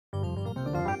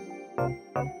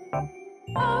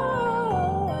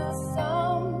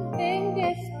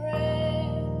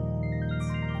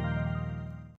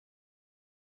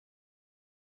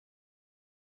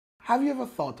Have you ever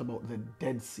thought about the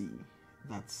Dead Sea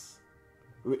that's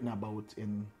written about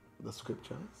in the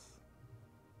scriptures?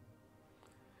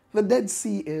 The Dead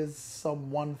Sea is some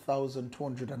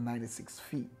 1,296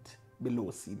 feet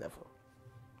below sea level,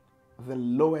 the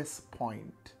lowest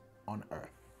point on Earth.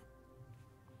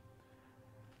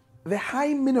 The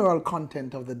high mineral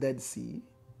content of the Dead Sea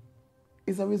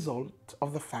is a result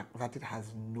of the fact that it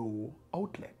has no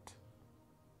outlet.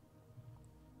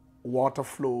 Water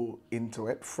flow into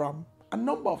it from a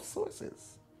number of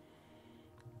sources,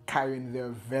 carrying their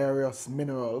various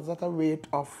minerals at a rate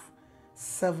of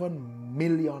 7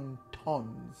 million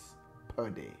tons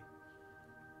per day.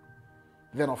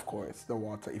 Then, of course, the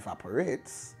water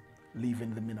evaporates,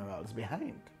 leaving the minerals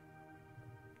behind.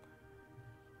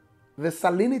 The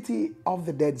salinity of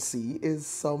the Dead Sea is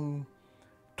some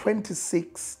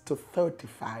 26 to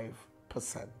 35%.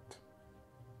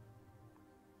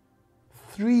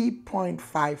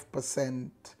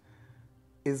 3.5%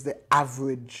 is the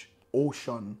average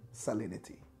ocean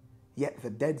salinity, yet the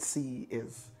Dead Sea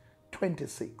is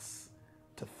 26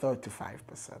 to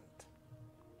 35%.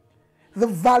 The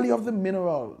value of the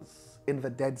minerals in the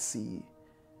Dead Sea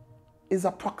is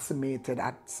approximated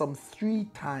at some 3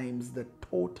 times the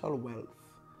total wealth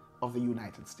of the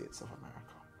United States of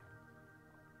America.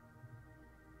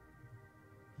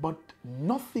 But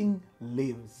nothing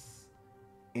lives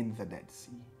in the Dead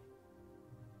Sea.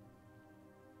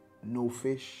 No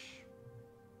fish,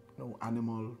 no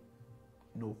animal,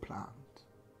 no plant.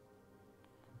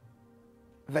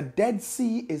 The Dead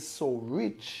Sea is so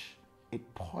rich,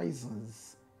 it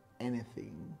poisons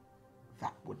anything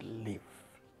that would live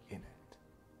in it.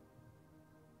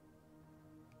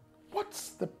 What's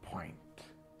the point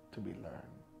to be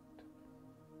learned?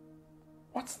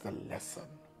 What's the lesson?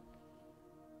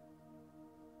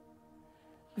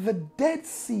 The Dead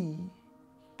Sea,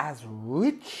 as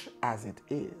rich as it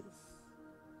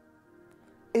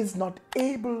is not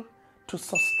able to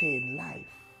sustain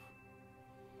life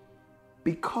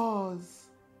because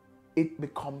it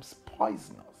becomes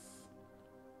poisonous.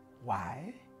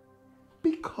 Why?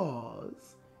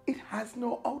 Because it has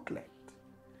no outlet.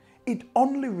 It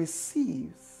only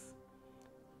receives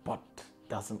but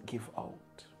doesn't give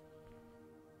out.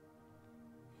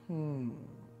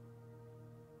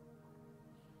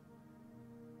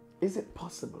 Is it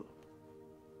possible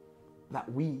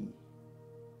that we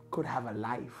could have a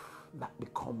life that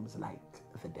becomes like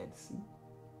the Dead Sea?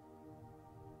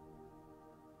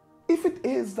 If it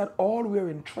is that all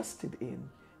we're interested in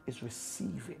is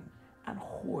receiving and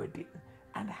hoarding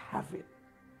and having,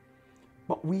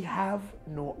 but we have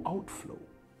no outflow,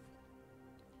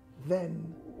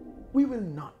 then we will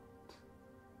not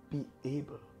be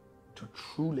able to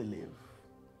truly live,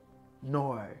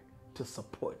 nor to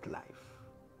support life.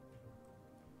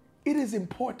 It is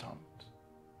important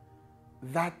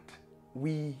that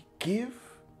we give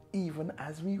even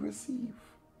as we receive.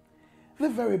 The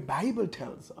very Bible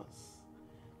tells us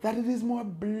that it is more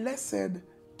blessed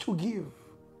to give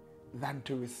than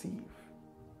to receive.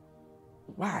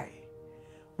 Why?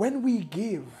 When we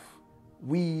give,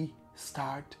 we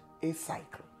start a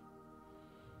cycle.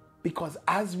 Because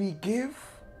as we give,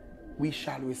 we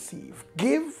shall receive.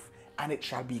 Give, and it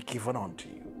shall be given unto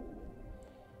you.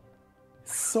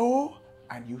 Sow,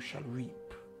 and you shall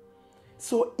reap.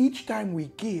 So each time we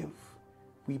give,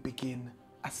 we begin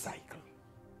a cycle.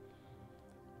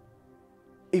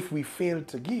 If we fail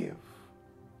to give,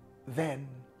 then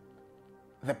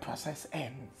the process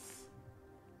ends.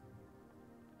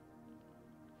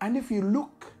 And if you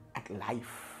look at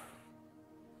life,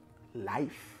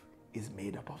 life is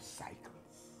made up of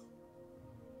cycles.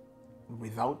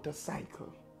 Without a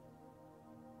cycle,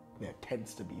 there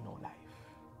tends to be no life.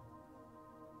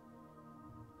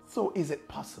 So is it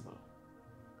possible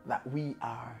that we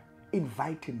are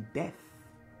inviting death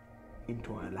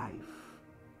into our life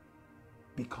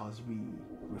because we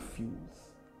refuse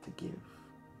to give?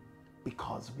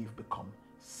 Because we've become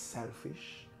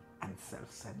selfish and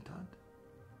self-centered?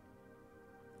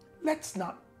 Let's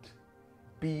not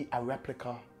be a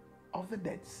replica of the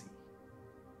Dead Sea.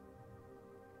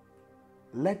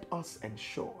 Let us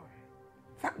ensure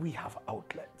that we have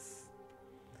outlets.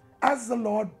 As the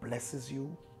Lord blesses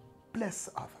you, bless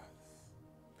others.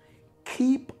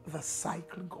 Keep the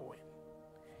cycle going.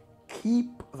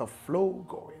 Keep the flow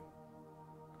going.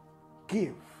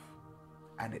 Give,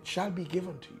 and it shall be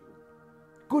given to you.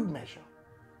 Good measure,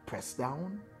 pressed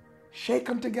down,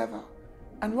 shaken together,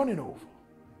 and running over.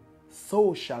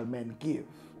 So shall men give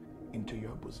into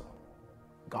your bosom.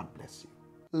 God bless you.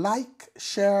 Like,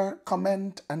 share,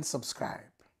 comment, and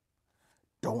subscribe.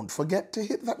 Don't forget to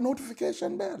hit that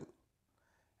notification bell.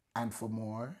 And for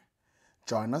more,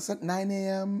 Join us at 9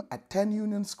 a.m. at 10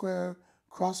 Union Square,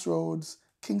 Crossroads,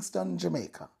 Kingston,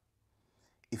 Jamaica.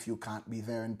 If you can't be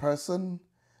there in person,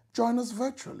 join us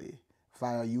virtually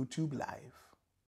via YouTube Live.